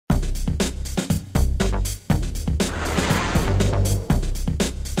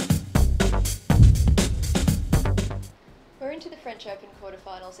French Open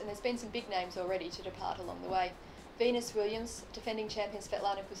quarterfinals, and there's been some big names already to depart along the way. Venus Williams, defending champion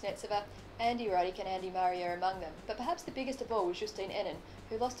Svetlana Kuznetsova, Andy Roddick and Andy Murray are among them. But perhaps the biggest of all was Justine Henin,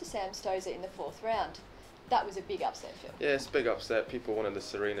 who lost to Sam Stosur in the 4th round. That was a big upset, Phil. Yeah, it's a big upset. People wanted the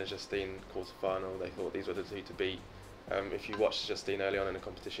Serena-Justine quarterfinal. They thought these were the two to beat. If you watched Justine early on in the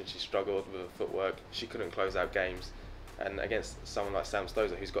competition, she struggled with her footwork. She couldn't close out games. And against someone like Sam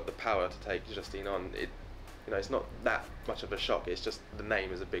Stosur, who's got the power to take Justine on, it's not that much of a shock. It's just the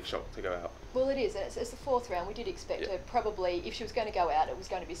name is a big shock to go out. Well, it is, and it's the 4th round. We did expect her probably, if she was going to go out, it was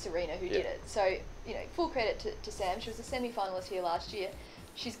going to be Serena who did it. So, full credit to Sam. She was a semi-finalist here last year.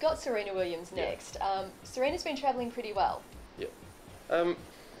 She's got Serena Williams next. Serena's been travelling pretty well. Yeah.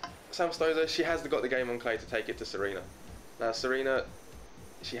 Sam Stosur, she has got the game on clay to take it to Serena. Now, Serena,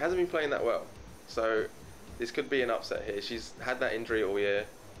 she hasn't been playing that well. So, this could be an upset here. She's had that injury all year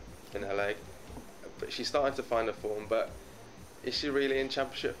in her leg. But she's starting to find her form, but is she really in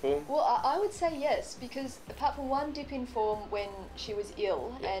championship form? Well, I would say yes, because apart from one dip in form when she was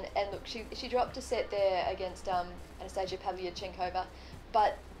ill, and look, she dropped a set there against Anastasia Pavlyuchenkova,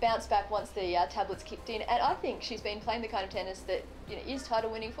 but bounced back once the tablets kicked in, and I think she's been playing the kind of tennis that is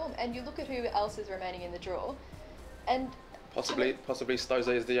title-winning form. And you look at who else is remaining in the draw, and Possibly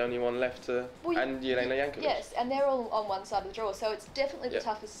Stosur is the only one left to, and Jelena Jankovic. Yes, and they're all on one side of the draw, so it's definitely the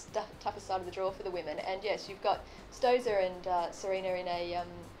toughest side of the draw for the women. And yes, you've got Stosur and Serena in a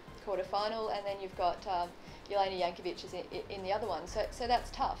quarter-final, and then you've got Jelena Jankovic is in the other one, so that's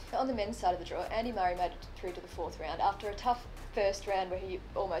tough. On the men's side of the draw, Andy Murray made it through to the 4th round after a tough first round where he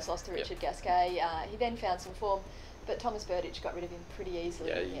almost lost to Richard Gasquet. He then found some form, but Thomas Berdych got rid of him pretty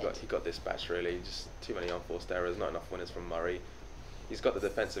easily. Yeah, he got dispatched really. Just too many unforced errors, not enough winners from Murray. He's got the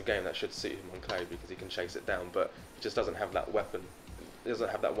defensive game that should suit him on clay because he can chase it down, but he just doesn't have that weapon. He doesn't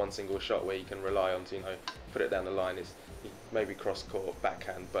have that one single shot where he can rely on to put it down the line. He maybe cross court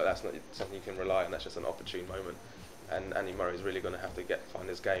backhand, but that's not something you can rely on. That's just an opportune moment. And Andy Murray is really going to have to find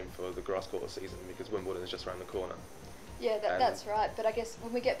his game for the grass court season because Wimbledon is just around the corner. Yeah, that's right. But I guess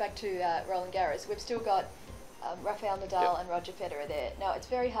when we get back to Roland Garros, we've still got Rafael Nadal and Roger Federer there. Now, it's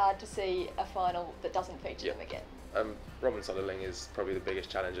very hard to see a final that doesn't feature them again. Robin Soderling is probably the biggest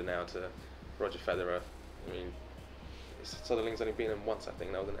challenger now to Roger Federer. I mean, Soderling's only been in once, I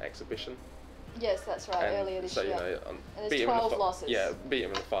think. That was an exhibition. Yes, that's right, earlier this year. And there's 12 losses. Yeah, beat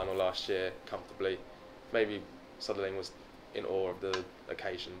him in the final last year comfortably. Maybe Soderling was in awe of the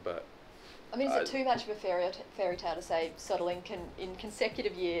occasion, but I mean, is it too much of a fairy tale to say Soderling can, in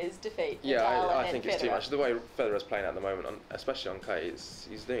consecutive years, defeat Nadal Yeah, I and think Federer? It's too much. The way Federer's playing at the moment, especially on clay,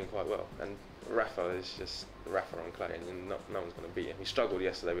 he's doing quite well. And Rafa is just Rafa on clay, and no one's going to beat him. He struggled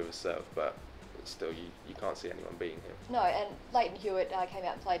yesterday with his serve, but still, you can't see anyone beating him. No, and Leighton Hewitt came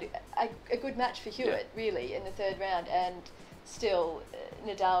out and played a good match for Hewitt, really, in the 3rd round, and still,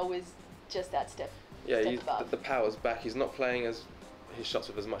 Nadal was just that step above. The power's back. He's not playing his shots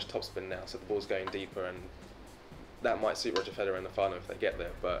with as much topspin now, so the ball's going deeper, and that might suit Roger Federer in the final if they get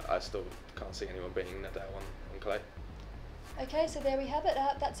there, but I still can't see anyone beating Nadal on clay. Okay, so there we have it.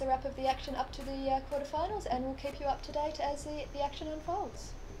 That's a wrap of the action up to the quarterfinals, and we'll keep you up to date as the action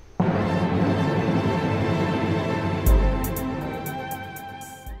unfolds.